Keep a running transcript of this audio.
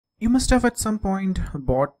You must have at some point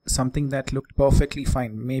bought something that looked perfectly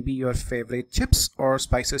fine, maybe your favorite chips or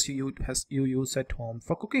spices you use at home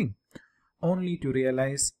for cooking, only to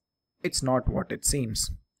realize it's not what it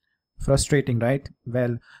seems. Frustrating, right?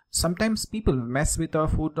 Well, sometimes people mess with our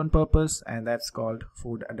food on purpose, and that's called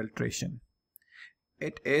food adulteration.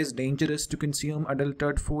 It is dangerous to consume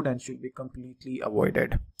adulterated food and should be completely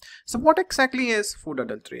avoided. So what exactly is food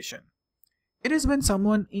adulteration? It is when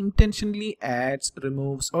someone intentionally adds,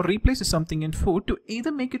 removes, or replaces something in food to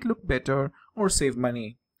either make it look better or save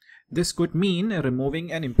money. This could mean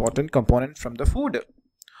removing an important component from the food,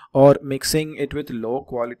 or mixing it with low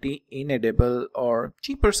quality, inedible, or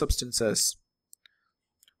cheaper substances.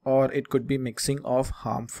 Or it could be mixing of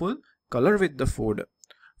harmful color with the food.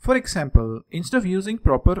 For example, instead of using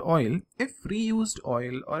proper oil, if reused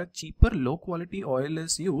oil or a cheaper low quality oil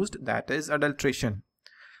is used, that is adulteration.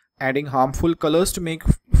 Adding harmful colors to make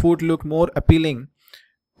food look more appealing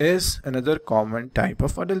is another common type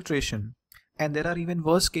of adulteration. And there are even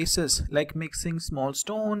worse cases like mixing small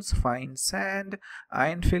stones, fine sand,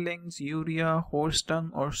 iron fillings, urea, horse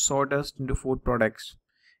dung, or sawdust into food products.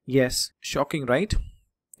 Yes, shocking, right?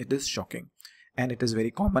 It is shocking. And it is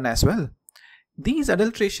very common as well. These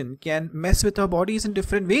adulteration can mess with our bodies in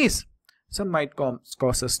different ways. Some might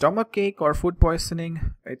cause a stomach ache or food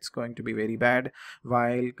poisoning. It's going to be very bad.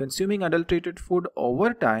 While consuming adulterated food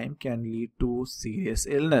over time can lead to serious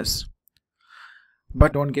illness.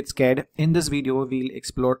 But don't get scared. In this video, we'll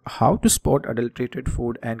explore how to spot adulterated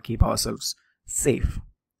food and keep ourselves safe.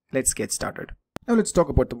 Let's get started. Now let's talk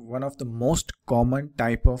about one of the most common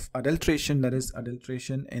type of adulteration, that is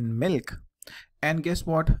adulteration in milk. And guess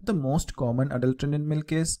what? The most common adulterant in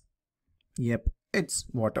milk is? Yep, it's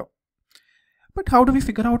water. But how do we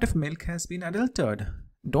figure out if milk has been adulterated?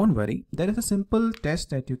 Don't worry, there is a simple test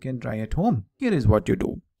that you can try at home. Here is what you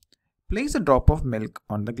do. Place a drop of milk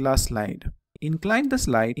on the glass slide. Incline the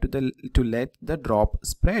slide to let the drop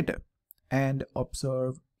spread and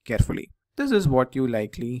observe carefully. This is what you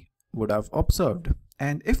likely would have observed.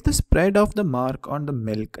 And if the spread of the mark on the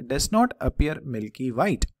milk does not appear milky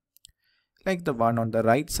white, like the one on the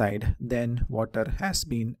right side, then water has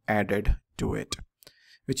been added to it,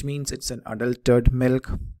 which means it's an adulterated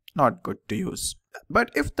milk, not good to use.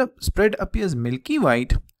 But if the spread appears milky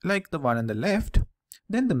white, like the one on the left,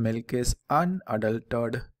 then the milk is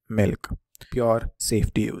unadulterated milk, pure,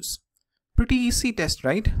 safe to use. Pretty easy test,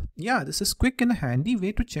 right? Yeah, this is quick and a handy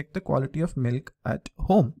way to check the quality of milk at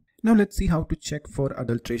home. Now let's see how to check for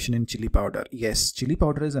adulteration in chili powder. Yes, chili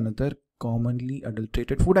powder is another commonly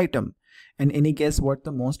adulterated food item. And any guess what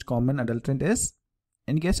the most common adulterant is?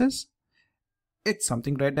 Any guesses? It's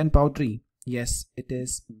something red and powdery. Yes, it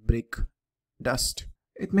is brick dust.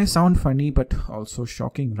 It may sound funny but also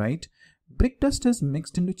shocking, right? Brick dust is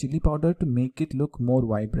mixed into chili powder to make it look more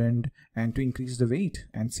vibrant and to increase the weight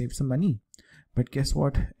and save some money. But guess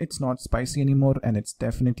what? It's not spicy anymore and it's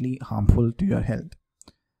definitely harmful to your health.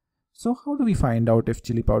 So how do we find out if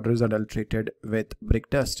chili powder is adulterated with brick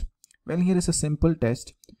dust? Well, here is a simple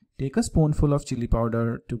test. Take a spoonful of chili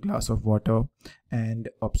powder to a glass of water and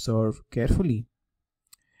observe carefully.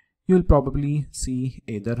 You'll probably see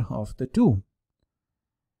either of the two.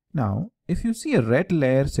 Now, if you see a red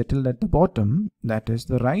layer settled at the bottom, that is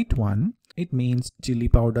the right one, it means chili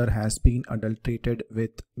powder has been adulterated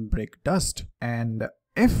with brick dust. And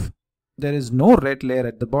if there is no red layer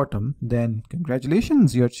at the bottom, then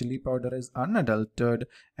congratulations, your chili powder is unadulterated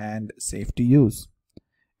and safe to use.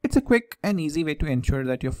 It's a quick and easy way to ensure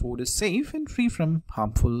that your food is safe and free from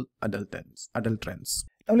harmful adulterants.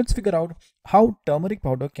 Now let's figure out how turmeric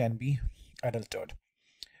powder can be adulterated.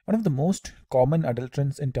 One of the most common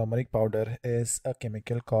adulterants in turmeric powder is a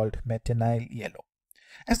chemical called metanyl yellow.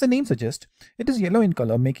 As the name suggests, it is yellow in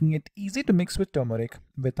color, making it easy to mix with turmeric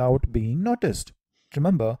without being noticed.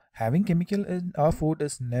 Remember, having chemical in our food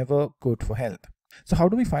is never good for health. So how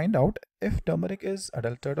do we find out if turmeric is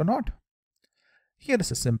adulterated or not? Here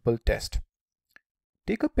is a simple test.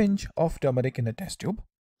 Take a pinch of turmeric in a test tube,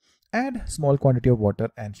 add small quantity of water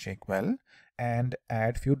and shake well, and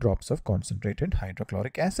add few drops of concentrated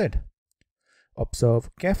hydrochloric acid.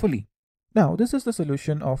 Observe carefully. Now this is the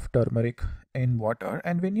solution of turmeric in water,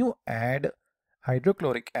 and when you add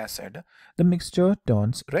hydrochloric acid, the mixture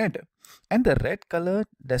turns red. And the red color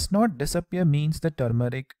does not disappear, means the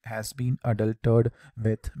turmeric has been adulterated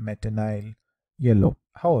with metanyl yellow.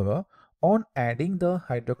 However, on adding the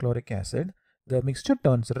hydrochloric acid, the mixture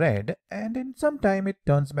turns red and in some time it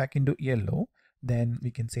turns back into yellow. Then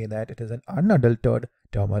we can say that it is an unadulterated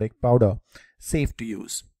turmeric powder, safe to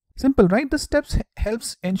use. Simple, right? The steps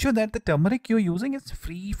helps ensure that the turmeric you're using is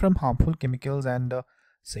free from harmful chemicals and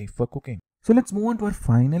safe for cooking. So let's move on to our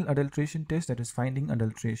final adulteration test, that is finding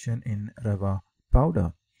adulteration in rava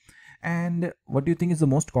powder. And what do you think is the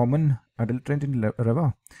most common adulterant in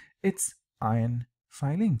rava? It's iron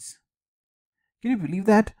filings. Can you believe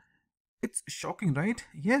that? It's shocking, right?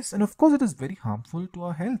 Yes, and of course it is very harmful to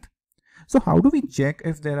our health. So how do we check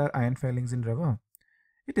if there are iron filings in rava?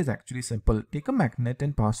 It is actually simple. Take a magnet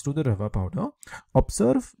and pass through the rava powder.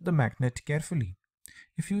 Observe the magnet carefully.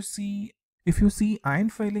 If you see iron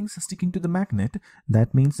filings sticking to the magnet,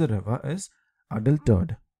 that means the rava is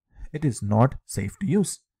adulterated. It is not safe to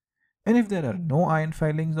use. And if there are no iron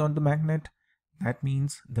filings on the magnet, that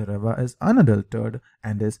means the rava is unadulterated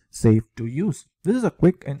and is safe to use. This is a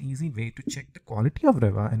quick and easy way to check the quality of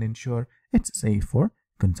rava and ensure it's safe for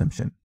consumption.